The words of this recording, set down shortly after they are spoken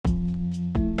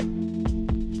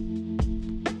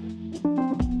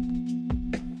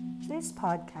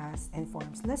podcast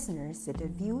informs listeners that the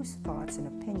views, thoughts, and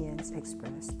opinions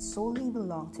expressed solely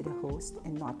belong to the host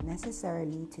and not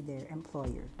necessarily to their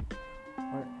employer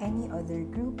or any other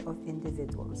group of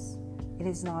individuals. It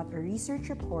is not a research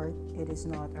report, it is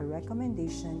not a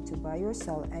recommendation to buy or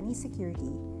sell any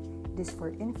security. It is for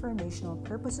informational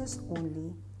purposes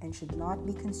only and should not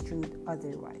be construed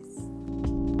otherwise.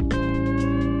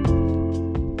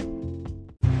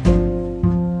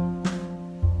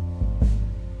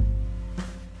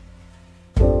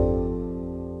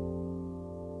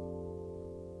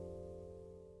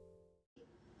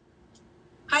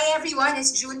 Hi everyone,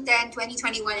 it's June 10,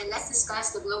 2021 and let's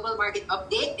discuss the global market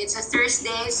update. It's a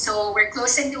Thursday, so we're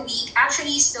closing the week.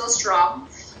 Actually still strong,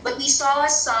 but we saw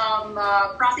some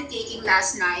profit taking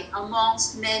last night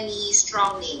amongst many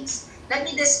strong names. Let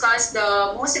me discuss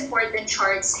the most important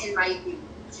charts in my view.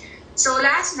 So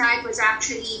last night was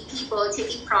actually people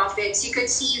taking profits. You could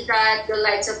see that the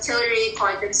likes of Tilray,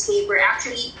 QuantumScape were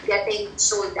actually getting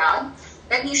sold down.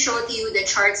 Let me show to you the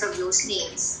charts of those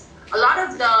names. A lot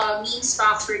of the meme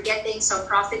stocks were getting some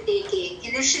profit taking.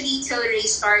 Initially, Tilray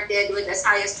started with as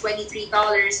high as $23,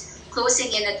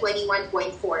 closing in at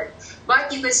 21.4.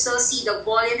 But you can still see the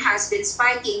volume has been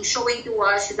spiking, showing to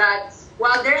us that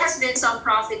while there has been some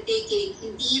profit taking,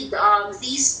 indeed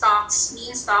these stocks,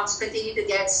 meme stocks, continue to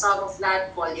get some of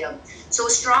that volume. So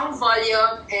strong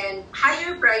volume and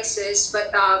higher prices,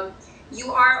 but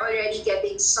you are already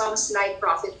getting some slight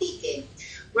profit taking.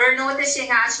 We're noticing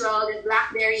as well that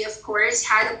BlackBerry, of course,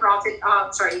 had a profit,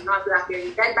 not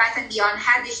BlackBerry, Bed Bath & Beyond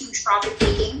had a huge profit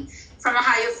taking from a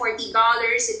high of $40.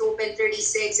 It opened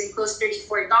 $36 and closed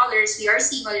 $34. We are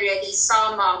seeing already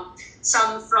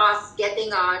some froth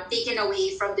getting taken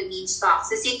away from the meme stocks.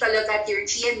 Let's take a look at your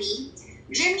GME.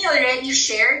 GME already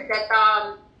shared that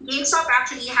GameStop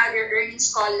actually had their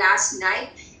earnings call last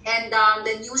night. And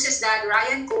the news is that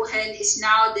Ryan Cohen is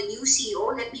now the new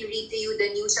CEO. Let me read to you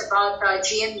the news about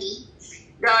GME.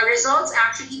 The results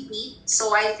actually beat,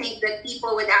 so I think that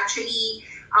people would actually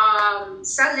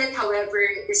sell it, however,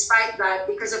 despite that,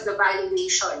 because of the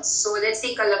valuations. So let's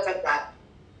take a look at that.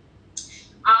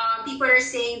 People are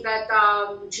saying that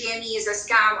GME is a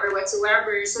scam or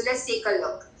whatsoever, so let's take a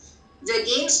look. The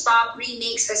GameStop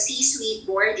remakes a C-suite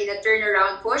board in a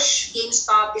turnaround push.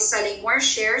 GameStop is selling more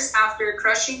shares after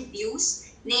crushing views,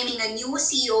 naming a new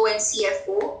CEO and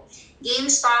CFO.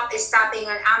 GameStop is tapping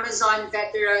an Amazon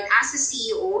veteran as a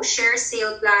CEO. Share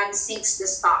sale plan sinks the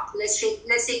stock. Let's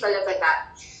take a look at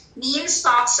that. Meme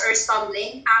stocks are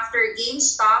stumbling after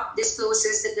GameStop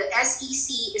discloses that the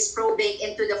SEC is probing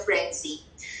into the frenzy.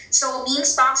 So meme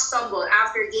stocks stumble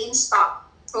after GameStop.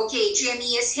 Okay,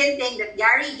 GME is hinting that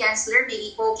Gary Gensler may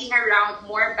be poking around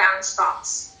more bank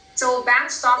stocks. So bank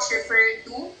stocks refer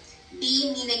to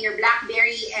B meaning your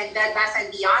BlackBerry and Bed Bath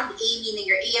 & Beyond, A meaning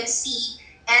your AMC,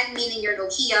 N meaning your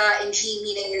Nokia, and G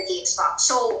meaning your GameStop.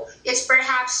 So it's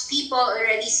perhaps people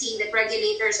already seeing that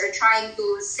regulators are trying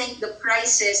to sink the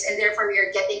prices and therefore we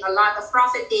are getting a lot of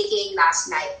profit taking last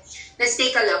night. Let's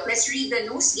take a look. Let's read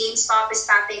the news. GameStop is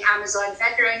tapping Amazon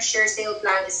veteran. Share sale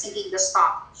plan is sinking the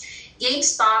stock.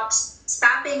 GameStop's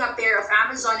stamping a pair of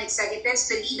Amazon executives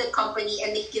to lead the company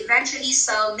and eventually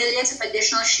sell millions of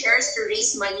additional shares to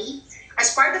raise money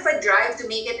as part of a drive to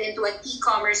make it into an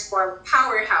e-commerce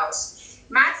powerhouse.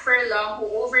 Matt Furlong, who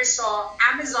oversaw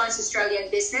Amazon's Australian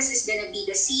business, is going to be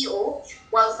the CEO,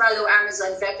 while fellow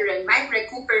Amazon veteran Mike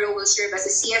Recupero will serve as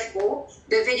the CFO,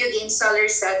 the video game seller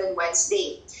said on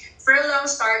Wednesday. Furlong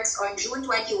starts on June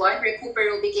 21.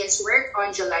 Recupero begins work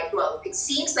on July 12. It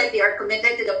seems like they are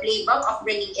committed to the playbook of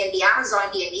bringing in the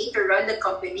Amazon DNA to run the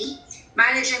company,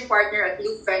 managing partner at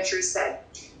Loop Ventures said.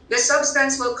 The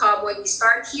substance will come when we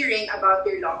start hearing about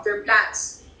their long-term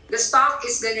plans. The stock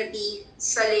is going to be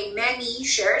selling many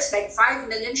shares, like 5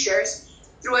 million shares,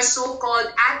 through a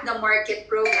so-called at-the-market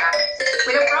program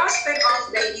with a prospect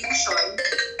of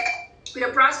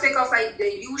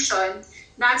dilution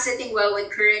not sitting well with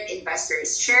current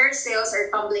investors. Share sales are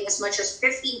tumbling as much as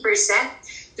 15%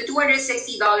 to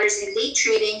 $260 in late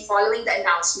trading following the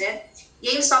announcement.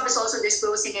 GameStop is also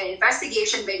disclosing an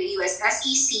investigation by the US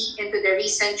SEC into the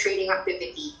recent trading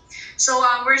activity. So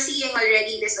we're seeing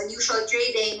already this unusual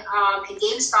trading in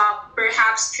GameStop,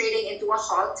 perhaps trading into a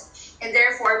halt, and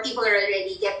therefore people are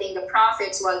already getting the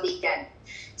profits while they can.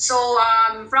 So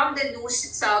from the news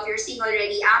itself, you're seeing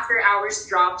already after hours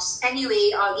drops.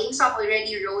 Anyway, GameStop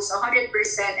already rose 100%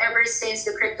 ever since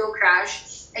the crypto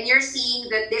crash. And you're seeing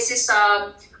that this is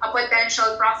a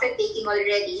potential profit taking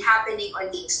already happening on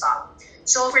GameStop.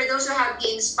 So for those who have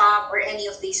GameStop or any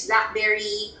of these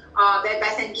BlackBerry, Bed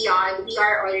Bath & Beyond, we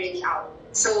are already out.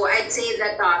 So I'd say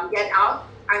that get out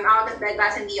I'm out of Bed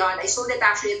Bath & Beyond. I sold it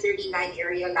actually at 39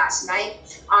 area last night,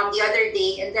 the other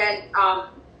day. And then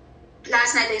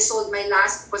last night I sold my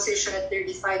last position at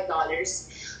 $35.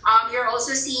 You're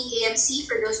also seeing AMC.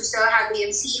 For those who still have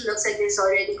AMC, looks like it's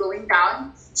already going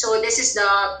down. So this is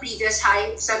the previous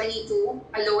high, 72,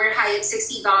 a lower high at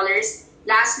 $60.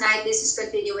 Last night, this is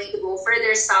continuing to go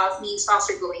further south, means stocks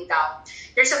are going down.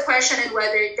 There's a question on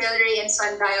whether Tilray and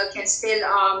Sundial can still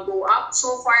go up.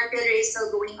 So far, Tilray is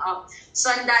still going up.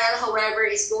 Sundial, however,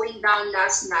 is going down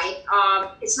last night.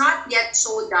 It's not yet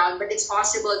sold down, but it's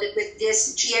possible that with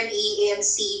this GME,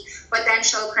 AMC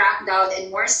potential crackdown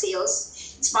and more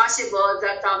sales, it's possible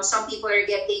that some people are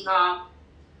getting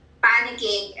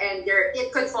panicking and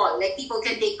it could fall. Like people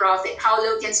can take profit. How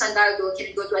low can Sundial go? Can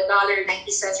it go to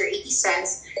 $1.90 or 80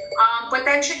 cents?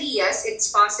 Potentially, yes,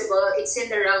 it's possible. It's in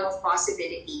the realm of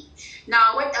possibility.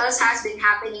 Now, what else has been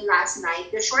happening last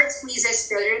night? The short squeezes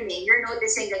still remain. You're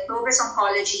noticing that Clovis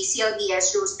Oncology,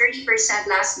 CLDS, rose 30%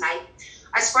 last night.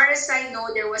 As far as I know,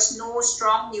 there was no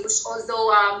strong news,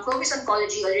 although Clovis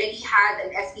Oncology already had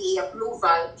an FDA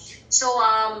approval. So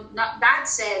that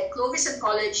said, Clovis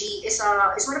Oncology is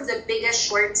one of the biggest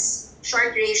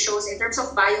short ratios in terms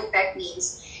of biotech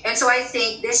names. And so I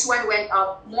think this one went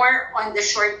up more on the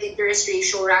short interest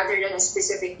ratio rather than a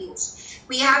specific news.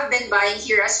 We have been buying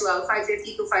here as well,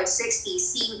 550 to 560,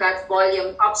 seeing that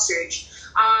volume upsurge.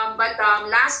 But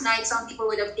last night, some people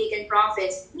would have taken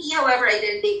profits. Me, however, I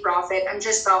didn't take profit. I'm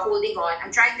just holding on.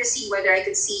 I'm trying to see whether I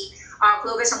could see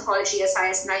Clovis Oncology as high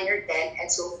as 9 or 10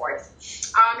 and so forth.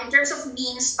 In terms of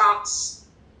meme stocks,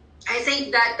 I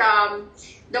think that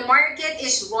the market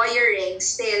is voyeuring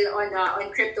still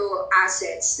on crypto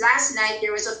assets. Last night,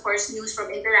 there was, of course, news from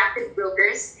Interactive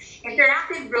Brokers.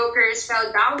 Interactive Brokers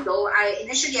fell down though.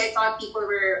 Initially I thought people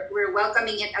were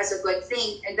welcoming it as a good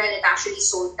thing, and then it actually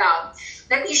sold down.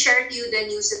 Let me share with you the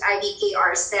news that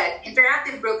IBKR said.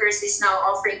 Interactive Brokers is now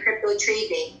offering crypto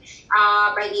trading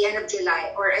by the end of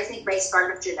July, or I think by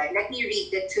start of July. Let me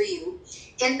read it to you.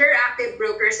 Interactive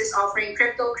Brokers is offering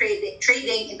crypto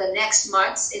trading in the next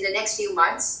few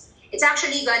months. It's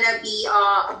actually gonna be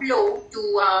a blow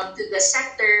to the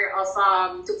sector of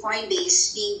to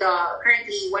Coinbase being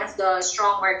currently one of the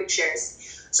strong market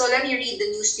shares. So let me read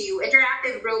the news to you.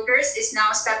 Interactive Brokers is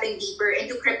now stepping deeper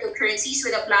into cryptocurrencies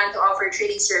with a plan to offer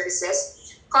trading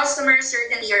services. Customers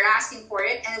certainly are asking for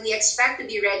it, and we expect to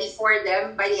be ready for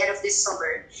them by the end of this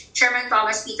summer. Chairman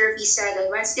Thomas Peterffy said on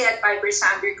Wednesday at Piper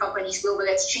Sandler Company's Global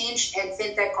Exchange and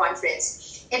FinTech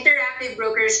Conference. Interactive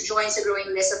Brokers joins a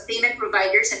growing list of payment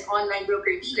providers and online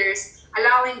broker-dealers,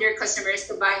 allowing their customers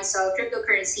to buy and sell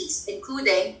cryptocurrencies,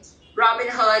 including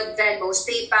Robinhood, Venmo,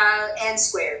 PayPal, and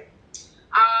Square.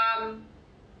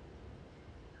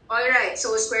 All right,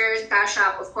 so Square Cash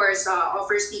App, of course,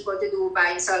 offers people to do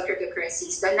buy and sell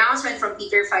cryptocurrencies. The announcement from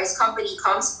Peter Fai's company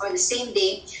comes on the same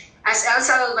day as El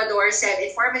Salvador said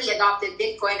it formally adopted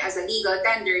Bitcoin as a legal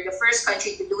tender, the first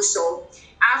country to do so,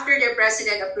 after their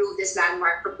president approved this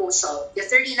landmark proposal. The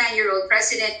 39-year-old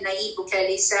president, Nayib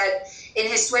Bukele, said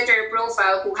in his Twitter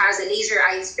profile, who has a laser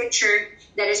eyes picture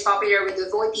that is popular with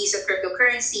devotees of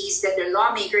cryptocurrencies, that the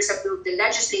lawmakers approved the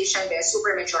legislation by a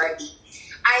supermajority.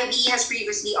 IB has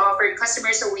previously offered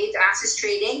customers a way to access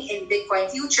trading in Bitcoin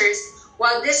futures.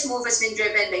 While this move has been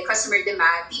driven by customer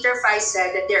demand, Peter Fai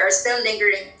said that there are still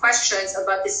lingering questions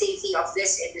about the safety of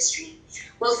this industry.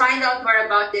 We'll find out more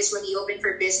about this when we open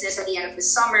for business at the end of the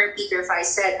summer, Peter Fai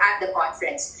said at the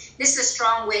conference. This is a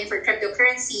strong win for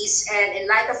cryptocurrencies, and in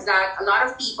light of that, a lot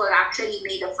of people actually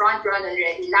made a front run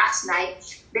already. Last night,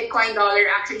 Bitcoin dollar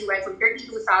actually went from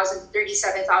 $32,000 to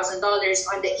 $37,000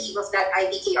 on the eve of that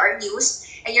IBKR news,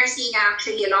 and you're seeing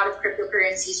actually a lot of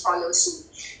cryptocurrencies follow suit.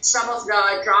 Some of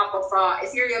the drop of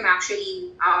Ethereum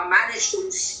actually managed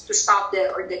to stop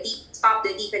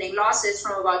the deepening losses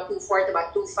from about 2.4 to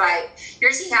about 2.5.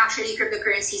 You're seeing actually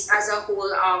cryptocurrencies as a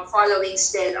whole following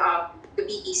still the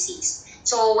BTCs.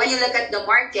 So when you look at the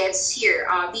markets here,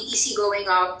 BTC going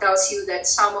up tells you that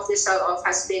some of the sell-off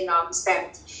has been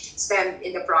stemmed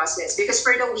in the process. Because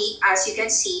for the week, as you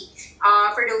can see,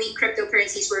 for the week,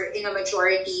 cryptocurrencies were in a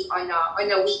majority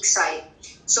on a weak side.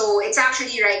 So it's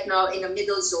actually right now in a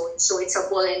middle zone. So it's a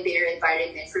bull and bear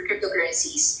environment for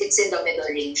cryptocurrencies. It's in the middle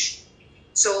range.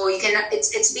 So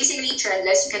it's basically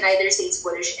trendless. You can either say it's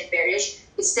bullish and bearish.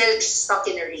 It's still stuck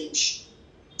in a range.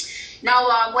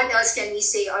 Now, what else can we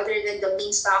say other than the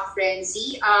meme stock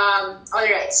frenzy? All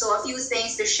right, so a few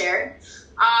things to share.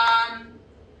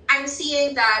 I'm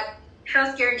seeing that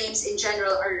healthcare names in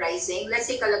general are rising. Let's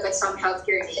take a look at some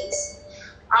healthcare names.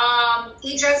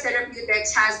 Ajax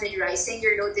Therapeutics has been rising.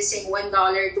 You're noticing $1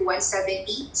 to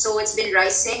 170. So it's been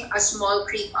rising, a small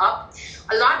creep up.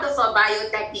 A lot of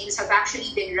biotech names have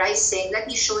actually been rising. Let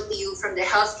me show to you from the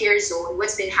healthcare zone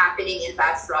what's been happening in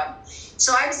that front.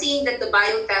 So I'm seeing that the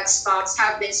biotech stocks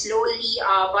have been slowly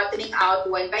bottoming out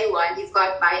one by one. You've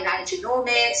got Binance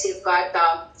Genomics, you've got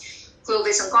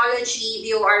Clovis Oncology,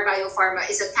 VOR Biopharma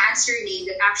is a cancer name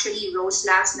that actually rose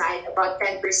last night about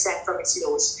 10% from its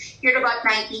lows. Here at about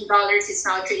 $19, it's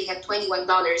now trading at $21.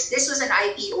 This was an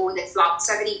IPO that flopped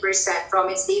 70%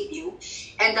 from its debut.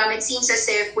 And it seems as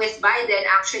if with Biden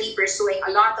actually pursuing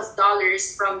a lot of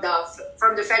dollars from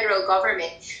the federal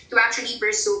government to actually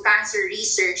pursue cancer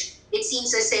research, it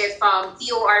seems as if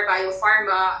VOR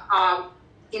Biopharma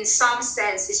in some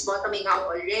sense is bottoming out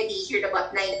already here at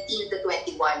about 19 to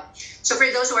 21. So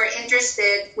for those who are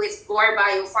interested with VOR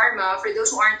Biopharma, for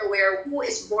those who aren't aware who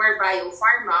is VOR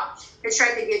Biopharma, let's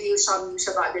try to give you some news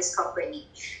about this company.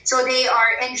 So they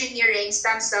are engineering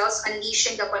stem cells,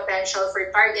 unleashing the potential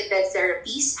for targeted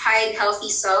therapies, hide healthy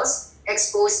cells,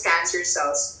 expose cancer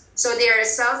cells. So they are a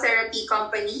cell therapy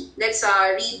company. Let's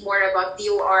read more about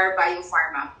VOR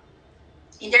Biopharma.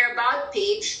 In their About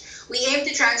page, we aim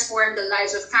to transform the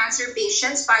lives of cancer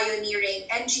patients, pioneering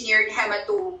engineered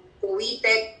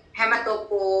hematopoietic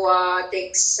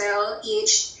cell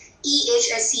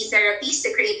EHSC therapies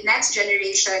to create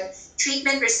next-generation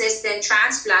treatment-resistant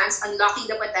transplants, unlocking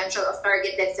the potential of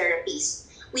targeted therapies.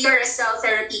 We are a cell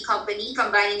therapy company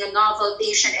combining a novel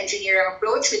patient engineering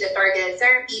approach with a targeted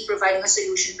therapy, providing a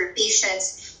solution for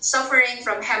patients suffering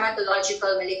from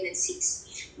hematological malignancies.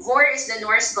 Vor is the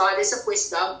Norse goddess of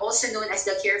wisdom, also known as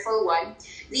the Careful One.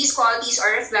 These qualities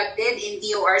are reflected in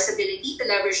VOR's ability to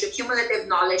leverage the cumulative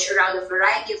knowledge around a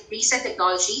variety of recent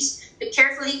technologies to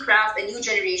carefully craft a new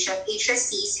generation of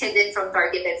HSCs hidden from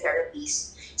targeted therapies.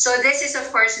 So this is, of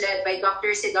course, led by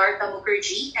Dr. Siddhartha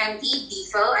Mukherjee, MD,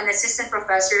 DPhil, an assistant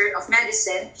professor of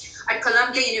medicine at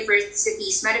Columbia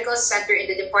University's Medical Center in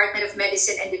the Department of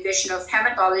Medicine and Division of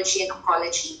Hematology and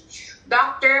Oncology.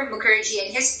 Dr. Mukherjee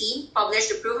and his team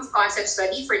published a proof-of-concept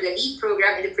study for the lead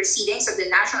program in the Proceedings of the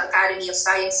National Academy of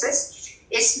Sciences.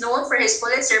 Is known for his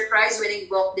Pulitzer Prize-winning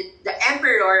book, The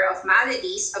Emperor of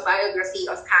Maladies, A Biography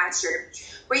of Cancer,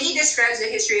 where he describes the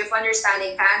history of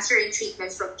understanding cancer and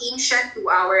treatments from ancient through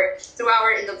our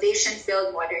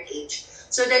innovation-filled modern age.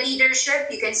 So the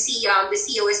leadership, you can see the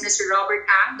CEO is Mr. Robert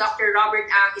Ang. Dr. Robert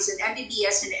Ang is an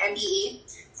MBBS and MBA.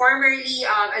 Formerly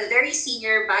a very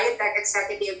senior biotech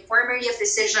executive, formerly a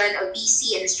physician, a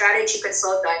VC, and a strategy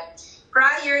consultant.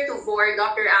 Prior to VOR,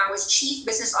 Dr. Ang was Chief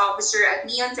Business Officer at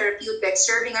Neon Therapeutics,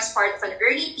 serving as part of an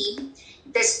early team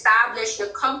to establish the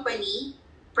company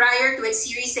prior to its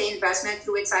Series A investment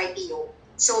through its IPO.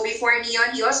 So before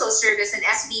Neon, he also served as an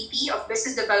SVP of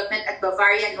Business Development at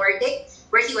Bavaria Nordic,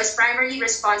 where he was primarily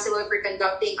responsible for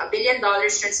conducting a $1 billion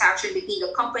transaction between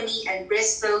the company and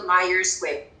Bristol Myers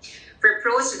Squibb. For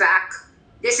Prosvac,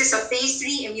 this is a phase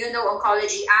 3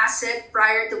 immuno-oncology asset.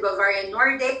 Prior to Bavaria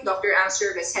Nordic, Dr. Ang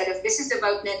served as Head of Business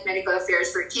Development Medical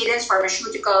Affairs for Cadence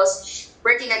Pharmaceuticals,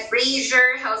 working at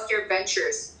Frazier Healthcare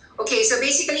Ventures. Okay, so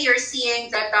basically you're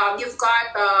seeing that you've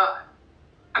got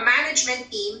a management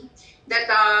team that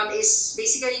is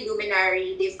basically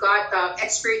luminary. They've got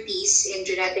expertise in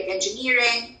genetic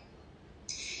engineering.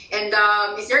 And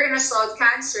if they're going to solve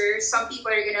cancer, some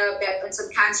people are going to bet on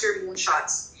some cancer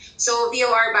moonshots. So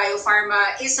VOR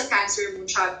Biopharma is a cancer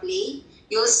moonshot play.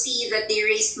 You'll see that they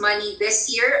raised money this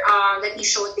year. Let me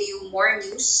show to you more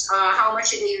news. How much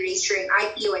did they raise during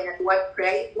IPO and at what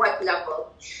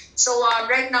level? So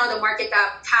right now the market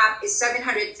cap is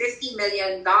 $750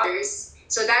 million.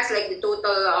 So that's like the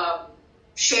total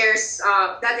shares.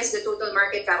 That is the total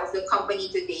market cap of the company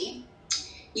today.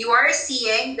 You are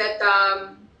seeing that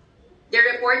they're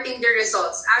reporting their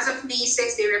results. As of May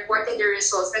 6, they reported their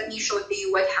results. Let me show to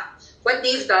you what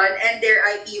they've done and their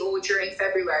IPO during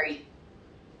February.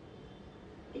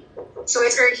 So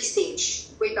it's early stage.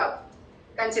 Wait up.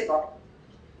 Tansipo.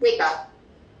 Wait up.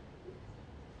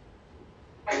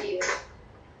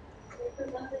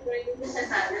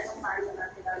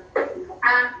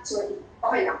 Sorry.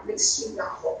 Okay lang. Nag-stream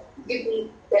lang ako. Give me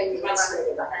 10 minutes.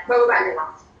 Bababa na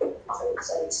lang. Okay,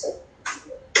 sorry.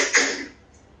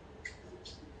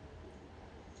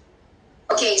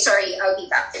 Okay, sorry, I'll be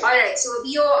back. All right, so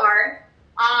VOR,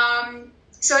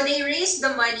 so they raised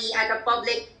the money at a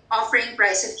public offering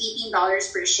price of $18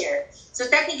 per share. So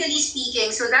technically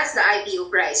speaking, so that's the IPO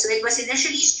price. So it was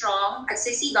initially strong at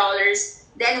 $60,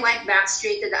 then went back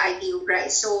straight to the IPO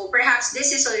price. So perhaps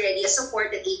this is already a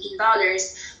support at $18,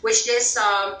 which is,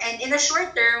 and in the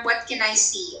short term, what can I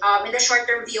see? In the short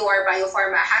term, VOR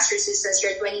Biopharma has resistance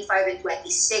here 25 and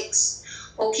 26.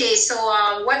 Okay, so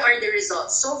what are the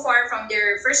results? So far from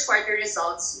their first quarter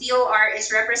results, VOR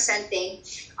is representing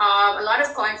a lot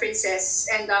of conferences,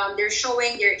 and they're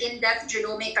showing their in-depth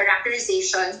genomic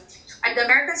characterization at the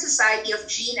American Society of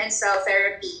Gene and Cell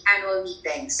Therapy annual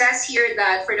meeting. It says here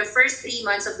that for the first 3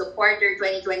 months of the quarter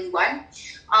 2021,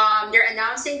 they're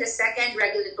announcing the second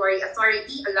regulatory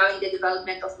authority allowing the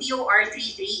development of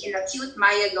VOR33 in acute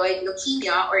myeloid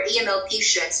leukemia or AML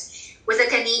patients with a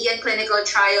Canadian clinical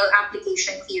trial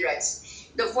application clearance.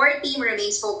 The VOR team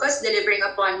remains focused, delivering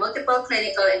upon multiple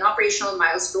clinical and operational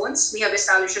milestones. We have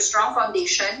established a strong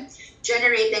foundation,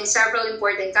 generating several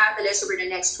important catalysts over the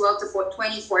next 12 to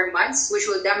 24 months, which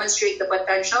will demonstrate the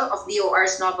potential of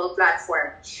VOR's novel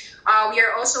platform. We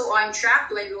are also on track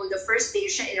to enroll the first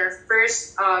patient in our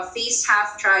first phase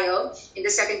half trial in the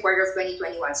second quarter of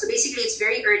 2021. So basically, it's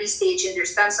very early stage in their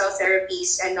stem cell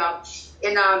therapies and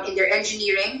in their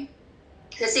engineering.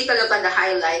 Let's take a look on the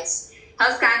highlights.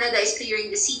 Health Canada is clearing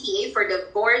the CTA for the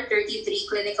VOR33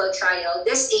 clinical trial.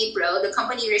 This April, the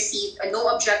company received a no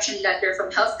objection letter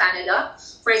from Health Canada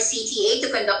for its CTA to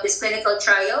conduct this clinical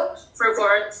trial for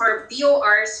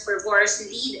VOR's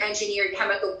lead engineered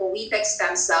hematopoietic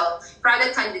stem cell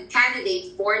product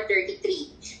candidate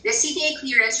VOR33. The CTA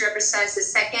clearance represents the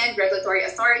second regulatory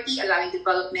authority allowing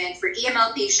development for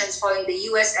AML patients following the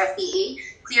US FDA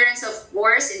clearance of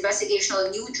VOR's investigational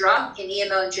new drug in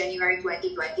AML in January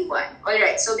 2021. All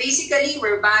right, so basically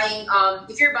we're buying,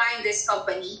 if you're buying this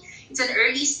company, it's an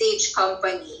early stage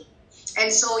company.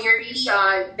 And so you're really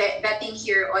betting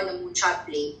here on a moonshot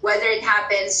play. Whether it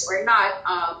happens or not,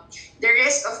 the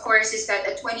risk, of course, is that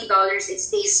at $20, it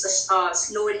stays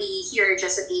slowly here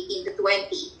just at 18 to 20.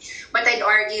 But I'd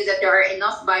argue that there are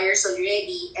enough buyers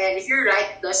already. And if you're right,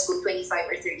 it does go $25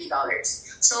 or $30.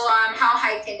 So how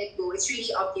high can it go? It's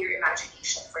really up to your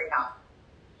imagination for now.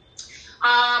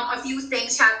 A few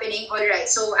things happening. All right,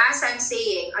 so as I'm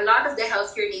saying, a lot of the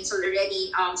healthcare names are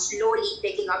already slowly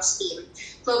picking up steam.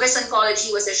 Clovis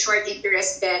Oncology was a short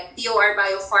interest bet. VOR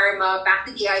Biopharma, back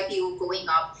to the IPO going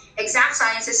up. Exact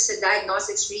Sciences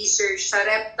Diagnostics Research,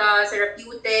 Sarepta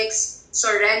Therapeutics,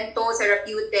 Sorrento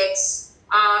Therapeutics.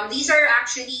 These are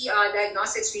actually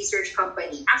diagnostics research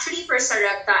company. Actually, for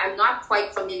Sarepta, I'm not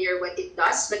quite familiar what it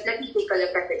does, but let me take a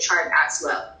look at the chart as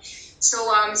well.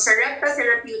 So Sarepta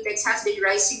Therapeutics has been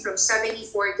rising from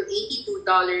 $74 to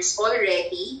 $82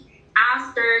 already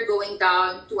after going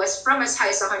down to from as high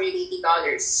as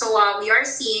 $180. So we are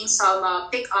seeing some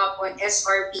pick up on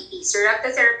SRPP. Sarepta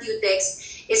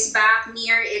Therapeutics is back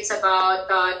near its about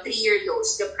 3-year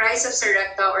lows. The price of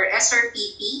Sarepta or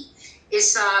SRPP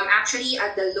is actually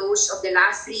at the lows of the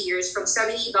last 3 years from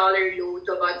 $70 low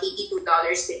to about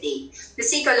 $82 today.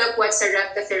 Let's take a look what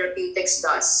Sarepta Therapeutics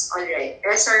does. All right,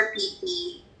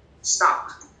 SRPP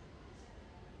stock.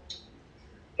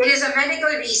 It is a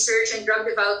medical research and drug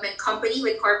development company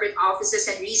with corporate offices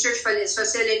and research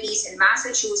facilities in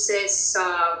Massachusetts,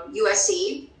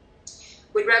 USA,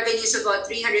 with revenues of about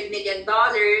 $300 million.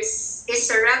 Is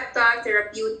Sarepta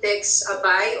Therapeutics a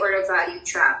buy or a value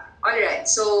trap? All right,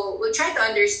 so we'll try to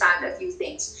understand a few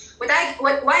things. Why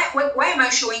am I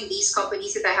showing these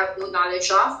companies that I have no knowledge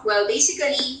of? Well,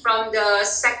 basically from the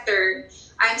sector,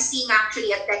 I'm seeing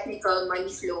actually a technical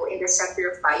money flow in the sector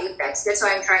of biotechs. That's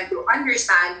why I'm trying to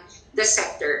understand the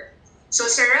sector. So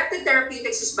Sarepta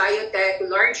Therapeutics is biotech,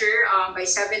 larger by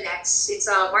 7x. Its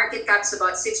market cap is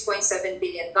about $6.7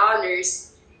 billion.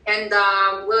 And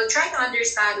we'll try to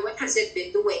understand what has it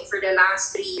been doing for the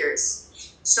last 3 years.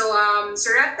 So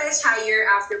Sarepta is higher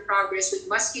after progress with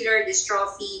muscular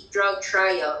dystrophy drug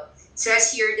trial. It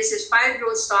says here this is 5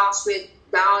 growth stocks with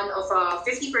down of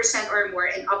 50% or more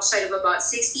and upside of about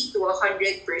 60 to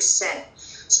 100%.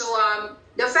 So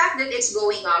the fact that it's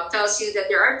going up tells you that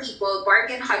there are people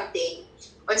bargain hunting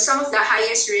on some of the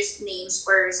highest risk names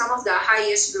or some of the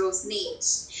highest growth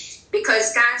names,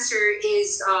 because cancer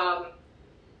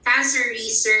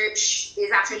research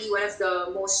is actually one of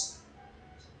the most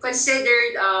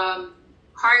considered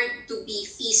hard to be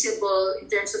feasible in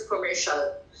terms of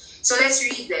commercial. So let's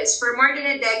read this. For more than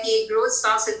a decade, growth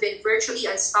stocks have been virtually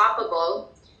unstoppable.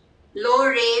 Low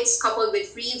rates coupled with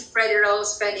free federal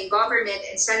spending, government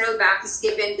and central banks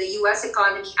given the U.S.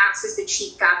 economy access to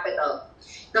cheap capital.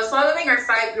 The following are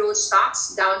 5 growth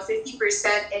stocks, down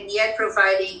 50% and yet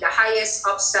providing the highest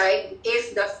upside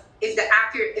if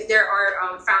there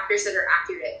are factors that are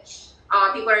accurate.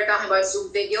 People are talking about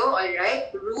Zoom Video, all right.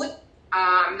 Root,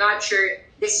 I'm not sure.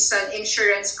 This is an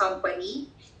insurance company.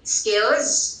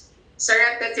 Skills,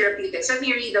 Sarepta Therapeutics. Let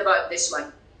me read about this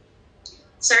one.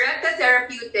 Sarepta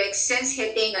Therapeutics, since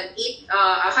hitting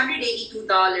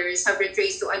 $182, have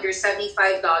retraced to under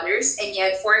 $75, and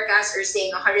yet forecasts are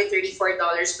saying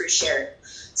 $134 per share.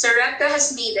 Sarepta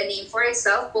has made a name for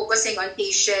itself, focusing on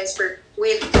patients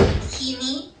with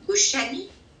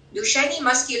Duchenne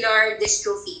muscular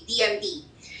dystrophy, DMD.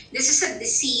 This is a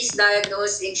disease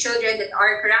diagnosed in children that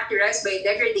are characterized by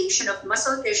degradation of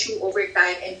muscle tissue over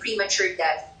time and premature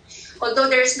death. Although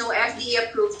there is no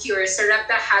FDA-approved cure,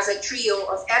 Sarepta has a trio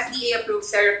of FDA-approved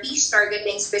therapies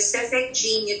targeting specific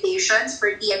gene mutations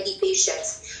for DMD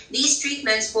patients. These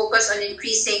treatments focus on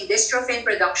increasing dystrophin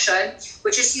production,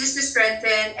 which is used to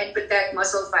strengthen and protect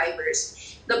muscle fibers.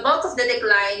 The bulk of the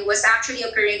decline was actually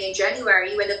occurring in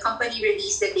January when the company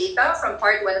released the data from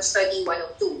Part 1 of Study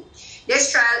 102.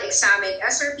 This trial examined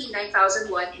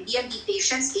SRP-9001 in DMD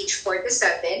patients aged 4 to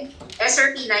 7.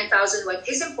 SRP-9001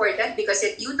 is important because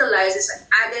it utilizes an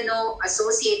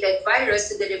adeno-associated virus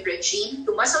to deliver a gene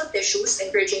to muscle tissues,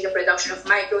 encouraging the production of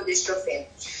microdystrophin.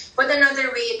 Put another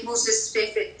way, it moves the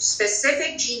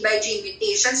specific gene-by-gene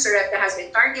mutations Sarepta has been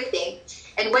targeting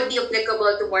and would be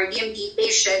applicable to more DMD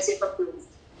patients if approved.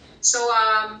 So,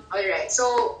 all right.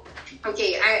 So,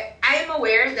 okay, I am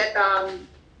aware that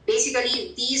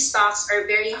basically these stocks are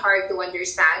very hard to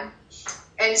understand.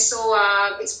 And so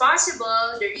it's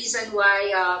possible the reason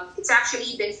why it's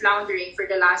actually been floundering for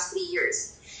the last 3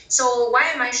 years. So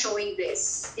why am I showing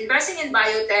this? Investing in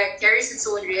biotech carries its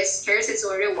own risks, carries its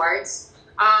own rewards.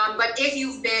 But if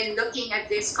you've been looking at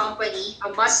this company, a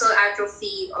muscle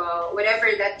atrophy,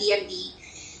 whatever that DMD,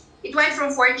 it went from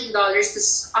 $14 to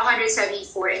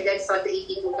 $174 and then fell to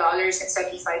 $82 and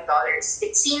 $75.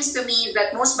 It seems to me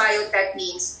that most biotech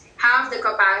names have the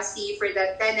capacity for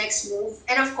that 10x move,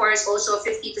 and of course also a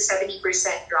 50 to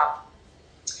 70% drop.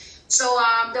 So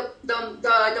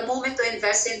the moment to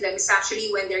invest in them is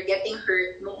actually when they're getting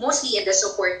hurt, mostly in the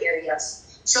support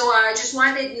areas. So I just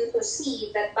wanted you to see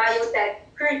that biotech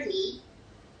currently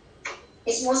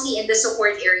is mostly in the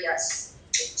support areas.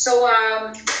 So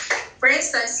for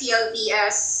instance,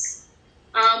 CLDS,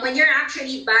 when you're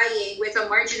actually buying with a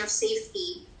margin of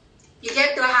safety, you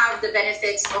get to have the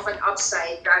benefits of an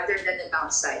upside rather than the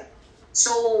downside.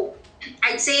 So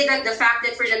I'd say that the fact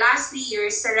that for the last 3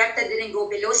 years, Sarepta didn't go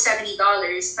below $70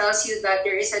 tells you that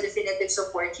there is a definitive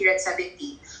support here at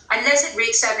 70. Unless it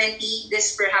breaks 70,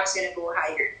 this perhaps going to go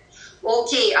higher.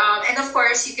 Okay, and of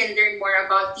course, you can learn more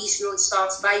about these growth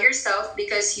stocks by yourself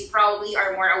because you probably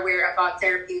are more aware about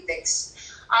therapeutics.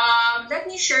 Let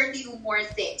me share to you more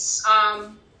things.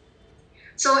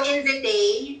 So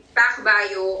Invitae,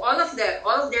 PacBio, all of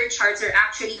their charts are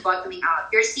actually bottoming out.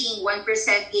 You're seeing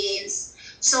 1% gains.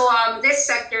 So this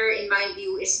sector, in my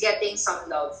view, is getting some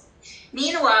love.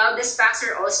 Meanwhile, the SPACs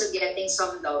are also getting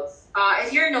some love.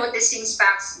 If you're noticing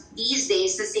SPACs these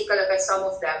days, let's take a look at some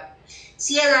of them.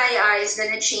 CLII is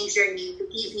going to change their name to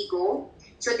EVgo.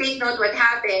 So take note what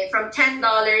happened. From $10,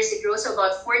 it rose to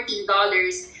about $14.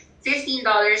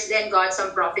 $15 then got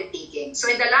some profit taking. So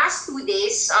in the last 2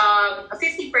 days, a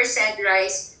 50%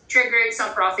 rise triggered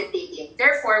some profit taking.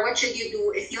 Therefore, what should you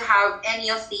do if you have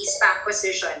any of these SPAC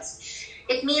positions?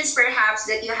 It means perhaps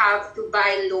that you have to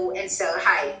buy low and sell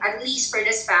high, at least for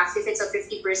the SPACs if it's a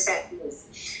 50% move.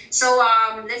 So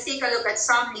let's take a look at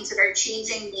some names that are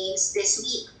changing names this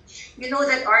week. You know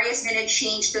that Arya is going to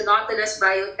change to Nautilus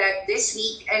Biotech this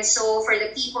week. And so for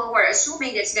the people who are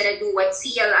assuming it's going to do what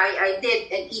CLII did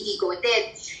and EVgo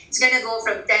did, it's going to go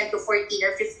from 10 to 14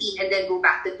 or 15 and then go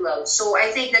back to 12. So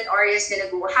I think that Arya is going to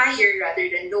go higher rather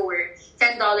than lower,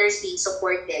 $10 being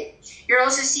supported. You're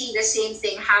also seeing the same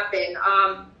thing happen.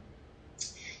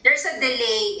 There's a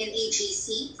delay in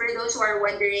AGC for those who are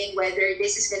wondering whether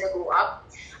this is going to go up.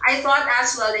 I thought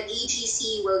as well that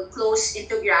AGC will close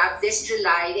into Grab this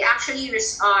July. They actually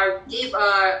gave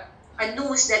a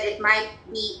news that it might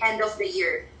be end of the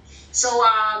year. So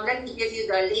let me give you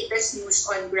the latest news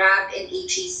on Grab and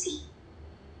AGC.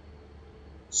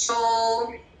 So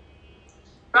a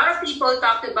lot of people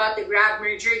talked about the Grab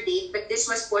merger date, but this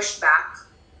was pushed back.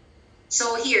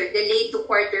 So here, delayed to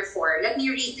Q4. Let me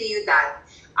read to you that.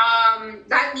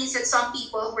 That means that some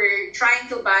people who were trying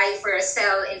to buy for a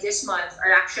sell in this month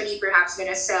are actually perhaps going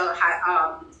to sell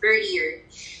earlier.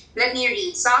 Let me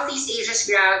read. Southeast Asia's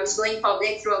Grab is going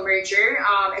public through a merger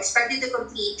expected to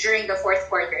complete during the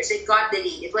Q4. So it got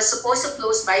delayed. It was supposed to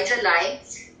close by July,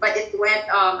 but it went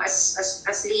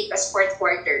as late as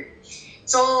Q4.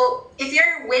 So if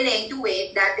you're willing to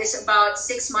wait, that is about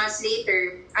 6 months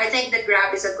later, I think that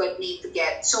Grab is a good name to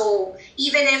get. So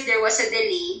even if there was a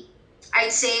delay,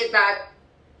 I'd say that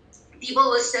people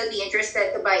will still be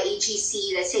interested to buy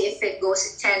AGC, let's say if it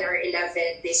goes 10 or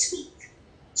 11 this week.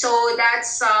 So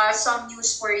that's some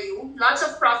news for you. Lots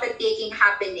of profit taking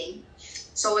happening.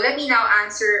 So let me now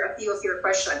answer a few of your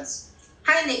questions.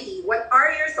 Hi Nikki, what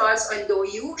are your thoughts on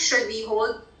DouYu? Should we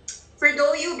hold for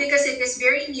DouYu? Because it is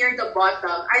very near the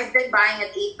bottom. I've been buying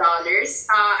at $8.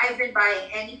 I've been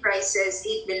buying any prices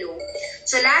 8 below.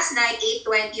 So last night,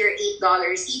 8.20 or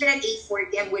 $8. Even at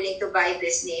 8.40, I'm willing to buy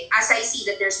this name as I see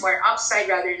that there's more upside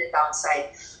rather than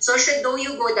downside. So should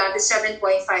DouYu go down to 7.5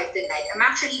 tonight? I'm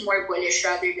actually more bullish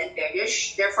rather than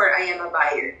bearish. Therefore, I am a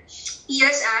buyer. He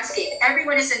is asking,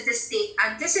 everyone is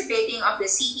anticipating of the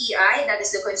CPI, that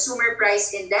is the Consumer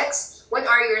Price Index. What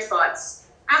are your thoughts?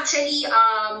 Actually,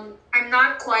 I'm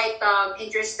not quite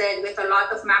interested with a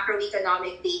lot of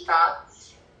macroeconomic data.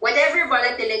 Whatever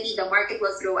volatility the market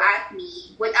will throw at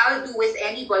me, what I'll do with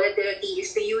any volatility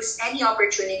is to use any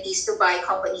opportunities to buy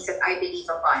companies that I believe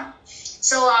upon.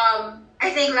 So I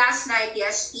think last night,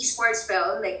 yes, esports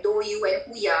fell, like DouYu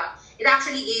and Huya. It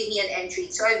actually gave me an entry.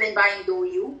 So I've been buying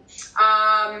DouYu.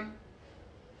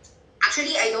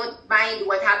 Actually, I don't mind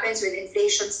what happens with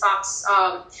inflation stocks.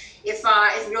 If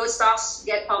growth stocks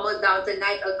get pummeled down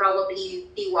tonight, I'll probably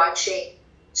be watching.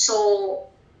 So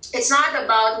it's not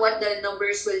about what the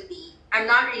numbers will be. I'm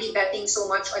not really betting so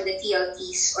much on the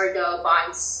TLTs or the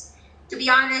bonds. To be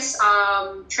honest,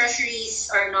 treasuries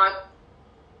are not,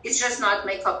 it's just not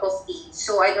my cup of tea.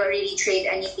 So I don't really trade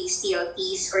any of these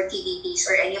TLTs or TDTs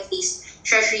or any of these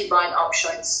treasury bond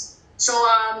options. So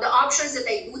the options that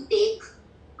I do take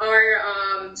are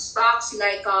stocks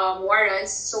like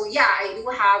warrants. So yeah, I do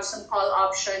have some call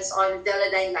options on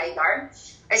Velodyne LiDAR.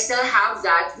 I still have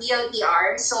that,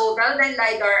 VLTR. So Velodyne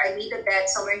LiDAR, I made a bet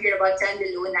somewhere here about 10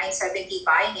 below, 970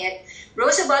 buying it.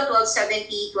 Rose about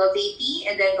 1270, 1280,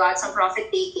 and then got some profit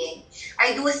taking.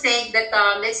 I do think that,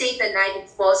 let's say tonight it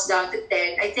falls down to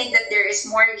 10. I think that there is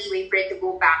more leeway for it to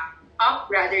go back up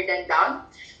rather than down.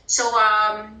 So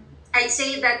I'd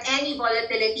say that any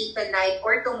volatility tonight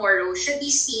or tomorrow should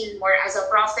be seen more as a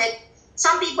profit.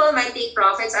 Some people might take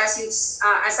profits, as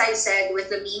I've said, with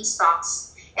the meme stocks.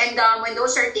 And when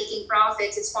those are taking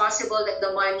profits, it's possible that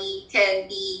the money can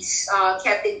be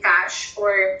kept in cash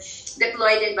or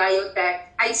deployed in biotech.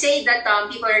 I'd say that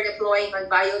people are deploying on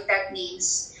biotech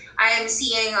names. I am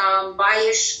seeing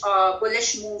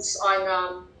bullish moves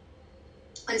on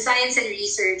science and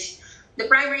research. The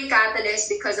primary catalyst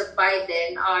because of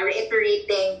Biden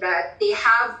reiterating that they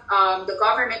have the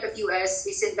government of US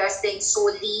is investing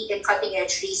solely in cutting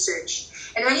edge research.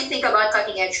 And when you think about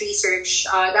cutting edge research,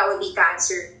 that would be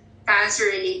cancer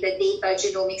related data,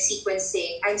 genomic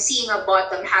sequencing. I'm seeing a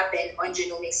bottom happen on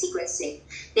genomic sequencing.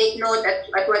 Take note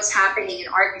at what's happening in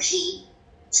ARKG.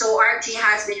 So ARKG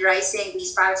has been rising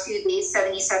these past few days,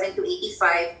 77 to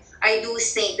 85. I do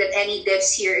think that any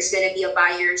dips here is going to be a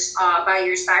buyer's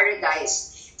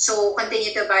paradise. So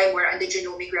continue to buy more on the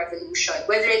genomic revolution,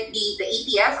 whether it be the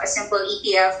ETF, a simple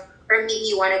ETF, or maybe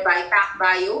you want to buy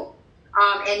PacBio.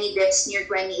 Any dips near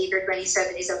 28 or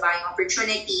 27 is a buying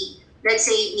opportunity. Let's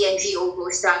say BNGO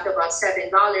goes down to about $7,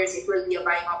 it will be a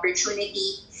buying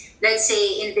opportunity. Let's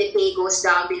say Invitae goes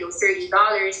down below $30,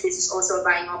 this is also a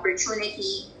buying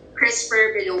opportunity.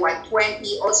 CRISPR below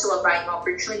 120, also a buying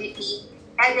opportunity.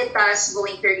 Editas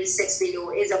going 36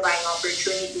 below is a buying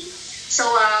opportunity. So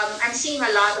I'm seeing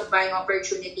a lot of buying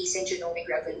opportunities in genomic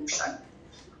revolution.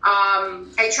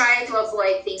 I try to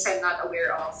avoid things I'm not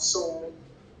aware of. So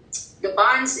the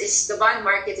bond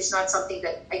market is not something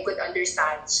that I could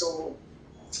understand. So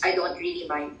I don't really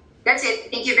mind. That's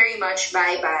it. Thank you very much.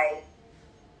 Bye.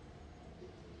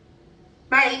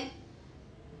 Bye.